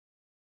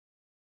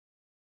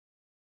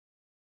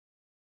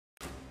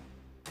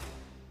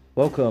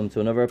Welcome to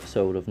another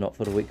episode of Not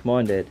for the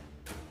Weak-Minded.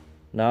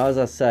 Now, as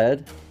I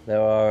said, there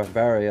are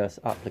various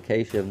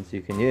applications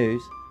you can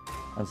use,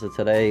 and so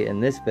today in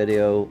this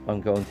video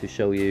I'm going to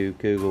show you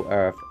Google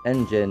Earth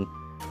Engine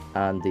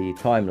and the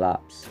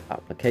time-lapse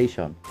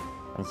application.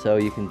 And so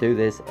you can do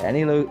this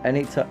anywhere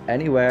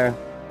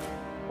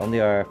on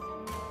the Earth,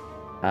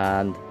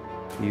 and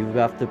you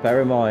have to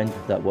bear in mind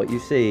that what you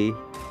see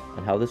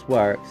and how this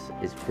works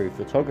is through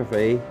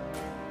photography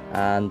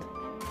and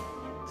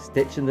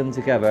stitching them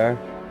together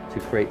to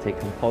create a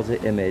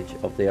composite image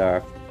of the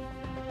Earth.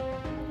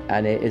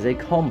 And it is a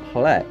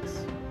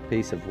complex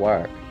piece of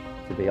work,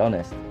 to be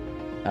honest,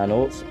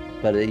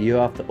 but you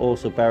have to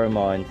also bear in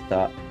mind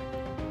that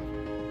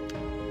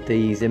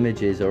these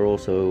images are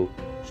also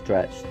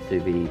stretched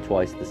to be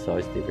twice the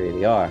size they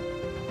really are.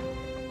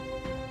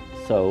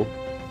 So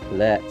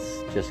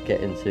let's just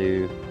get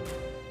into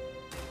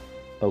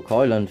Oak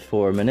Island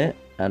for a minute,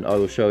 and I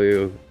will show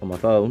you on my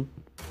phone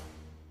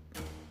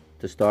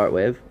to start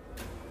with.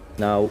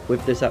 Now,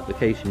 with this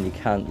application you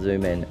can't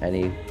zoom in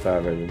any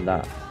further than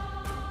that.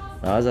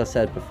 Now, as I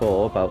said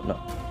before about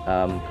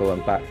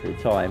going back through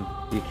time,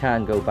 you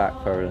can go back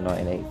further than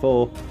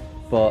 1984,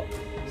 but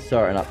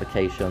certain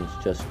applications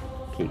just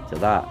keep to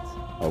that.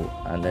 Oh,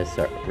 and there's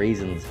certain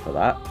reasons for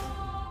that,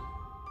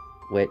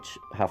 which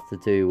have to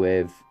do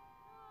with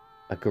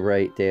a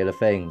great deal of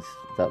things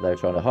that they're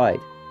trying to hide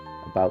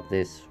about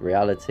this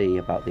reality,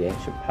 about the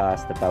ancient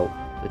past, about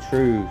the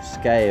true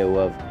scale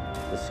of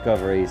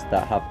discoveries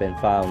that have been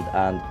found,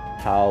 and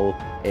how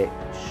it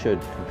should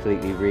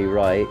completely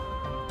rewrite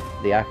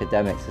the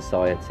academic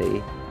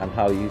society and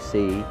how you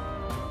see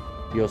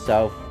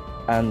yourself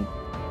and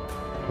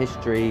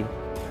history,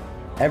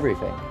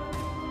 everything.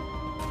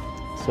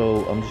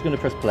 So I'm just going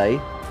to press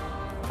play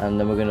and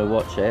then we're going to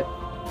watch it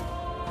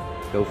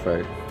go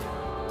through.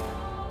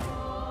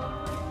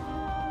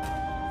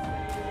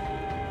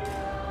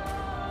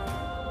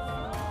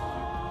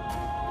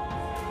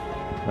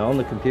 Now on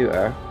the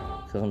computer,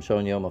 because I'm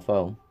showing you on my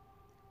phone,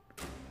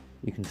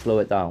 you can slow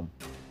it down.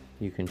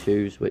 You can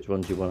choose which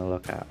ones you want to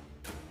look at.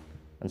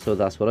 And so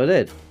that's what I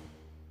did.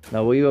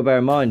 Now what you gotta bear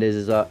in mind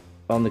is that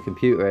on the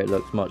computer it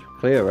looks much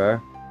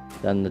clearer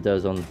than it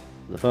does on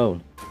the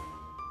phone.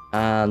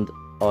 And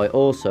I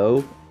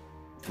also,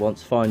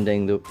 once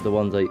finding the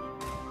ones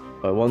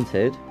I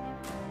wanted,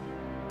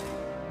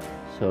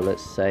 so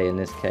let's say in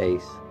this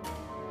case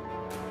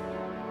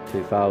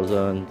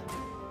 2000,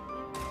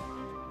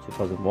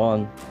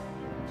 2001,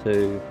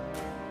 2,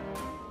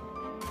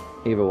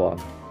 either one.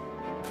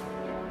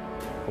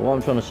 But what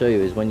I'm trying to show you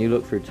is when you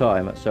look through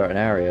time at certain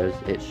areas,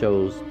 it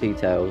shows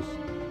details,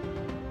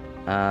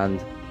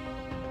 and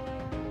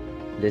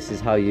this is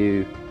how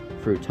you,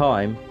 through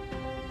time,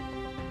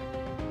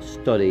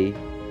 study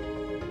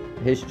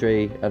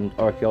history and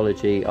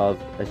archaeology of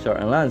a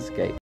certain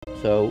landscape.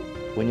 So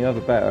when you have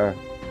a better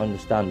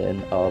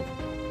understanding of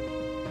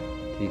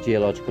the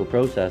geological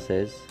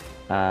processes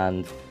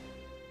and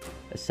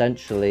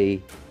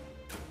essentially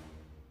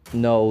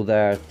know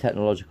their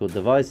technological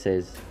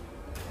devices,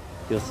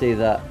 you'll see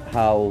that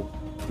how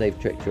they've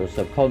tricked your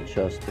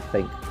subconscious to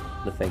think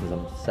the things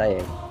I'm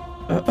saying.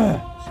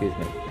 Excuse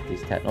me,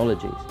 these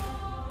technologies.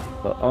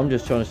 But I'm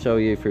just trying to show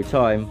you through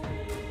time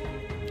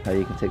how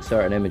you can take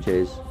certain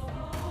images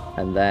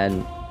and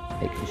then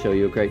it can show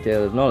you a great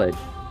deal of knowledge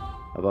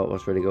about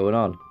what's really going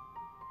on,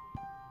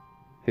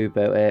 who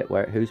built it,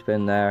 who's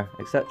been there,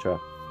 etc.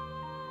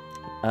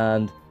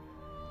 And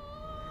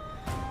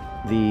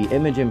the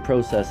imaging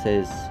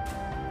processes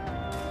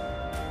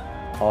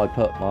I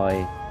put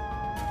my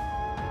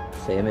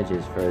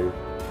images through,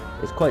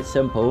 it's quite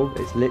simple.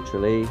 It's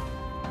literally,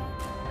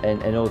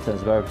 in all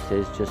intents and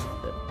purposes, just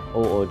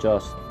auto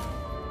adjust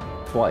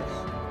twice.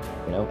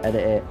 You know,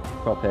 edit it,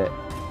 crop it,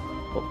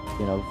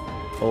 you know,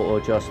 auto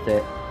adjust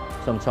it.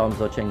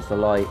 Sometimes I change the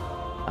light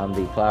and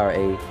the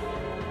clarity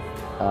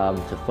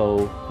to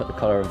full, put the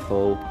color in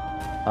full,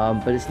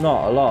 but it's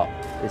not a lot.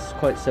 It's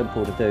quite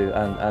simple to do,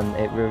 and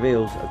it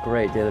reveals a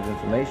great deal of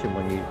information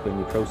when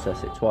you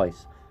process it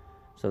twice.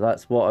 So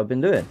that's what I've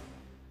been doing.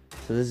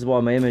 So this is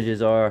why my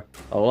images are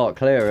a lot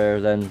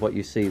clearer than what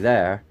you see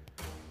there,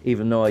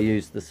 even though I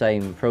use the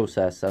same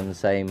process and the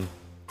same,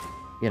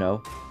 you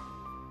know,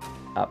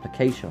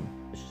 application.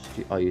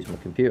 I use my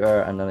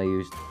computer, and then I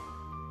used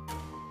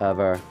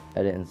other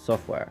editing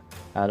software,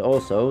 and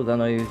also then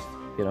I used,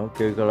 you know,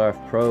 Google Earth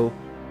Pro,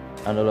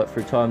 and I look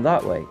through time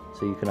that way,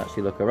 so you can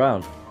actually look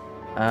around.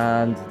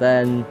 And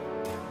then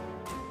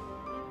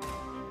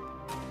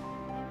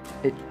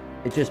it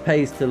just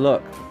pays to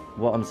look.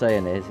 What I'm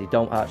saying is you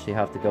don't actually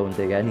have to go and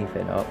dig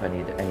anything up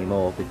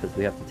anymore, because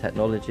we have the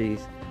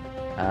technologies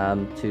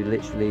to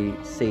literally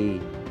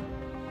see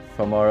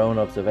from our own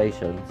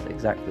observations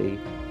exactly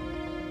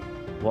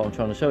what I'm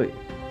trying to show you.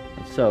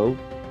 And so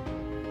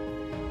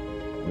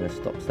I'm going to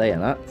stop saying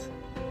that.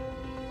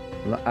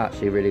 I'm not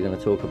actually really going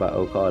to talk about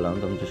Oak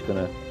Island. I'm just going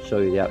to show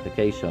you the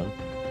application.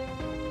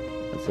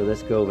 And so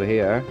let's go over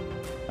here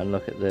and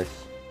look at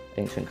this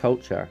ancient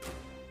culture.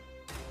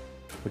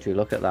 Would you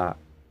look at that?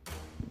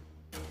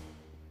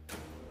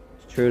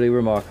 truly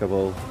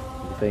remarkable,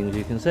 the things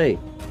you can see.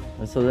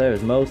 And so there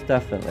is most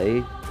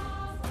definitely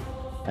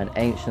an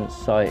ancient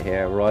site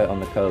here right on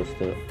the coast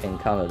in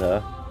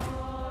Canada,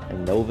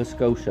 in Nova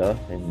Scotia,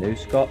 in New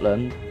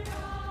Scotland,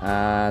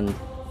 and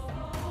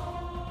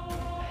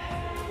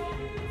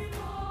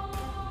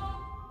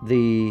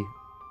the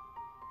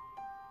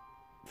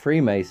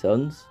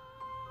Freemasons,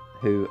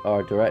 who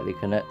are directly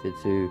connected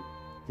to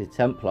the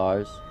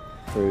Templars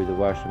through the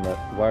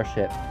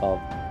worship of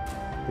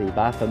the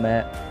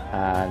Baphomet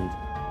and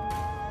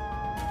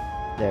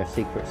their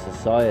secret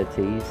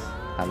societies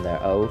and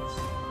their oaths,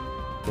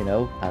 you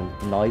know, and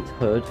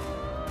knighthood,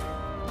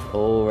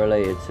 all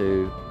related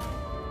to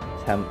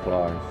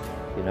Templars.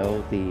 You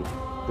know, the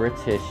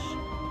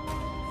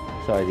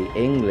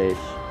English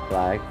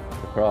flag,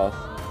 the cross,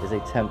 is a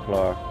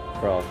Templar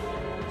cross.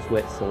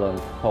 Switzerland,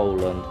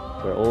 Poland,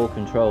 we're all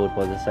controlled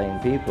by the same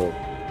people.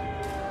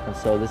 And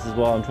so this is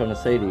what I'm trying to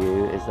say to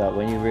you, is that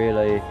when you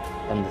really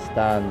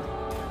understand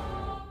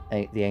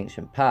the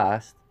ancient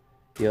past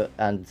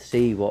and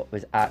see what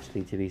was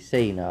actually to be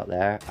seen out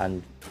there,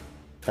 and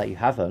that you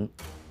haven't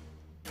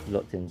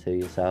looked into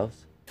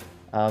yourselves,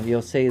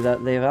 you'll see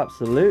that they've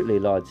absolutely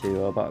lied to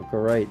you about a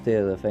great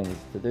deal of things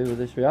to do with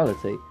this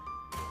reality,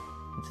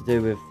 to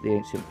do with the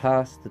ancient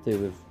past, to do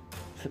with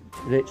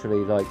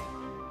literally like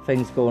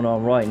things going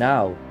on right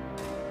now.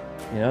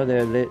 You know,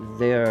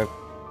 they're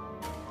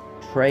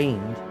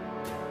trained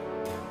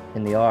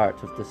in the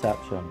art of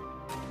deception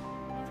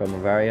from a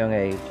very young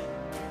age,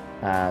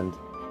 and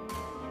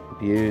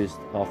abused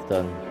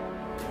often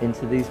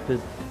into these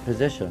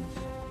positions.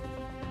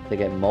 They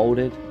get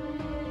molded,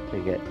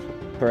 they get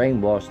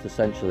brainwashed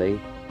essentially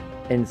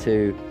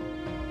into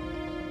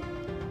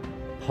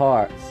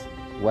parts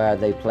where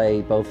they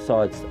play both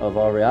sides of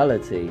our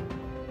reality.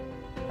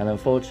 And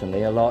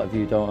unfortunately, a lot of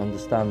you don't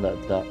understand that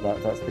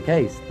that's the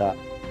case, that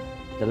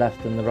the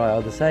left and the right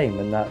are the same,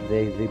 and that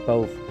they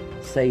both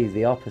say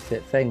the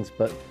opposite things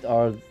but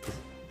are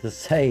the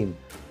same.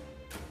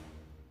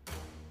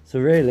 So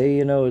really,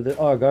 you know,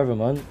 our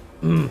government,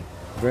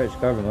 British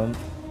government,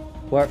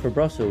 work for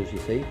Brussels, you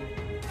see.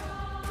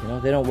 You know,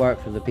 they don't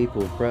work for the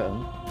people of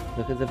Britain.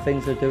 Look at the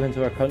things they're doing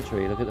to our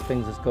country. Look at the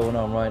things that's going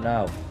on right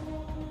now.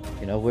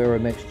 You know, we're a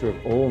mixture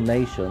of all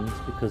nations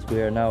because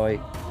we are now a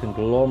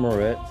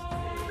conglomerate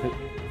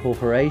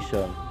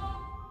corporation.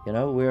 You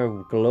know, we're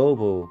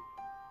global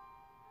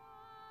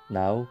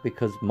now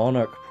because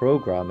monarch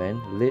programming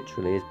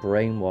literally has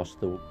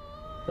brainwashed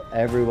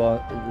everyone,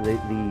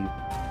 the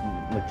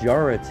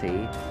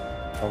majority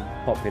of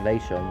the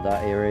population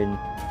that are in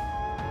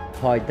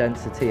high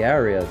density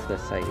areas,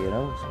 let's say, you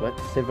know,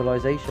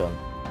 civilization.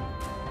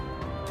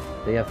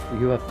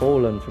 You have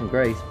fallen from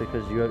grace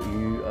because you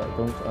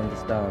don't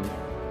understand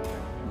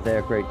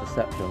their great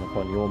deception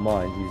upon your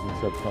mind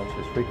using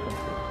subconscious frequencies.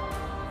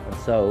 And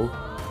so,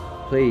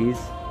 please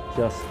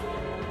just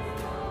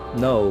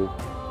know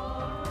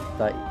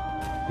that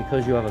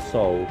because you have a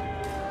soul,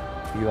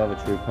 you have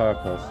a true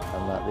purpose,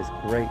 and that this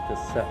great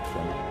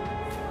deception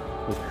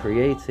was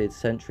created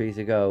centuries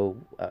ago,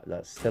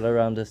 that's still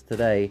around us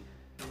today,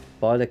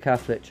 by the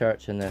Catholic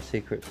Church and their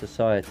secret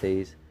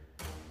societies,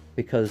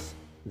 because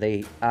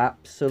they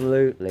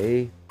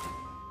absolutely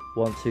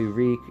want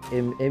to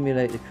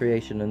emulate the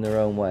creation in their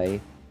own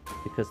way,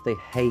 because they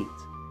hate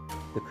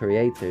the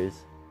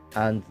creators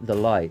and the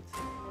light.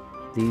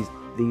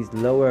 These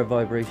lower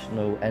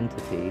vibrational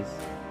entities,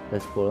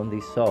 let's call them,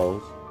 these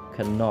souls,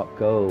 cannot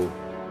go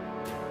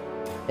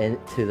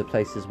into the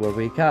places where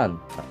we can.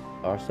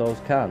 Our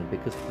souls can,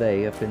 because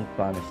they have been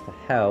banished to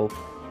hell,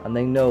 and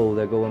they know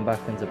they're going back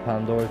into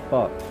Pandora's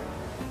box.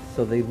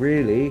 So they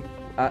really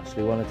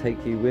actually want to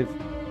take you with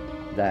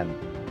them.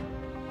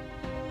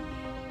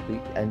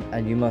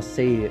 And you must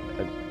see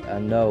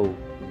and know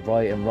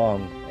right and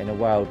wrong in a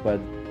world where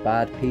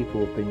bad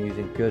people have been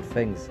using good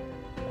things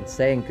and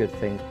saying good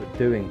things but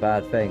doing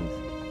bad things.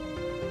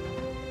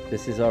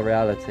 This is our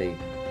reality.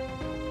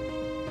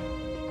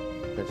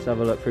 Let's have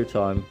a look through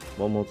time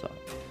one more time,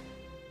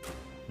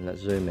 and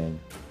let's zoom in.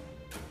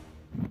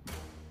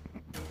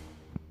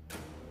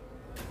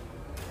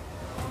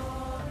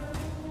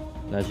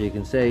 And as you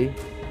can see,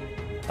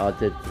 I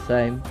did the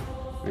same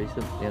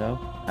recently, you know,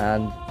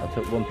 and I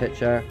took one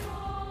picture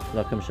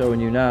like I'm showing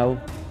you now,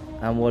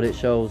 and what it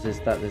shows is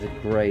that there's a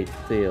great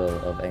deal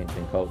of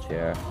ancient culture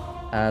here.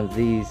 And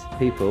these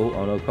people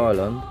on Oak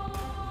Island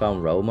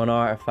found Roman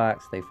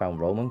artifacts, they found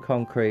Roman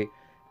concrete,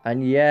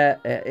 and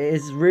yet it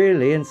is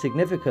really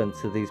insignificant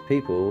to these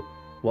people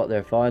what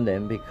they're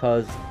finding,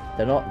 because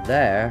they're not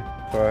there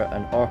for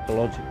an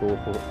archaeological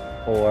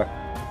or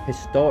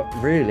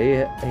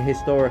really a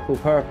historical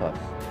purpose.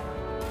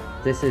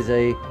 This is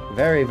a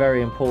very,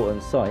 very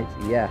important site,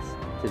 yes,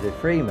 to the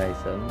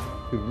Freemasons,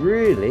 who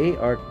really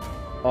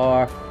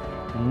are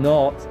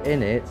not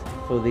in it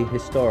for the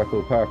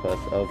historical purpose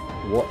of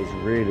what is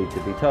really to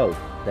be told.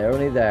 They're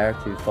only there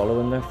to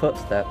follow in their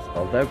footsteps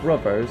of their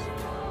brothers,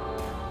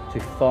 to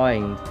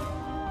find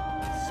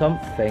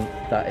something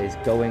that is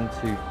going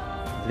to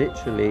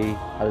literally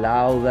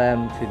allow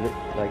them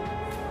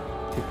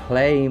to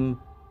claim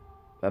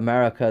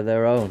America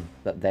their own,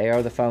 that they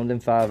are the founding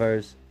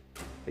fathers,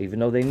 even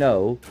though they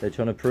know, they're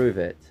trying to prove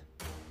it.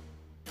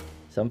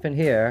 Something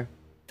here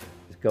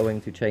is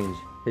going to change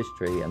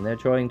history, and they're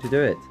trying to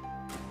do it.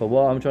 But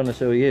what I'm trying to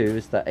show you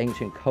is that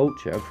ancient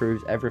culture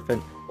proves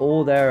everything,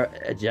 all their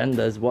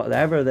agendas,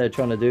 whatever they're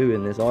trying to do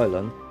in this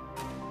island,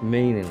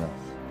 meaningless.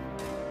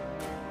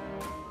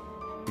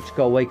 You just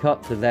gotta wake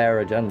up to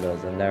their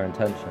agendas and their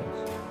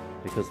intentions,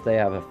 because they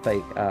have a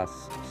fake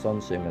ass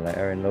sun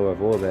simulator in low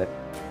Earth orbit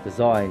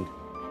designed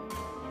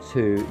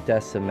to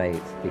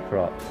decimate the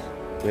crops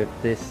with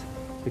this,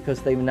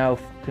 because they now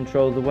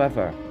control the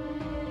weather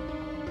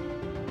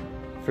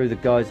through the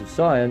guise of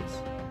science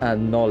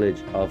and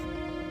knowledge of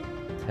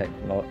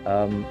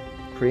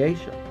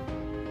creation,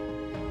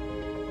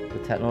 the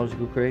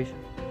technological creation,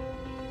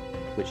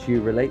 which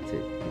you relate to,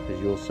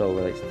 because your soul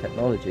relates to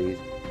technologies,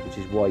 which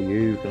is why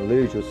you can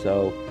lose your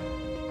soul,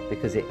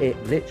 because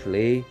it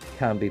literally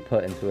can be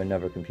put into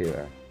another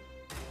computer.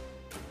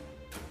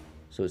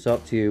 So it's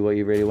up to you what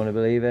you really want to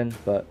believe in,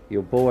 but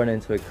you're born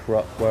into a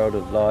corrupt world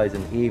of lies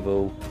and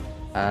evil,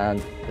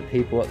 and the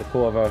people at the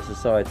core of our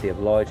society have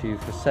lied to you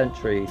for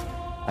centuries,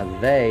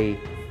 and they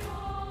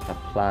have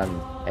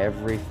planned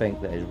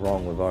everything that is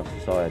wrong with our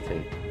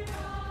society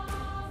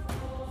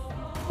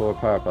for a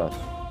purpose.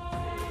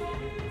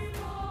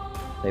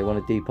 They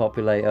want to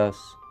depopulate us,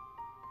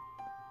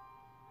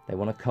 they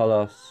want to cull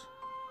us,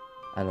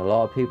 and a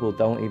lot of people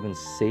don't even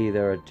see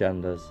their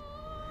agendas.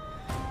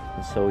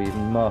 And so you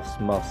must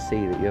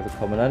see that you have a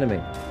common enemy,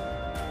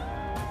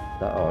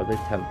 that are the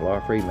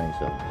Templar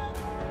Freemasons.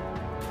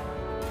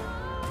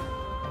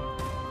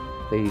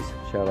 Please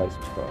share, like,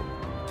 subscribe.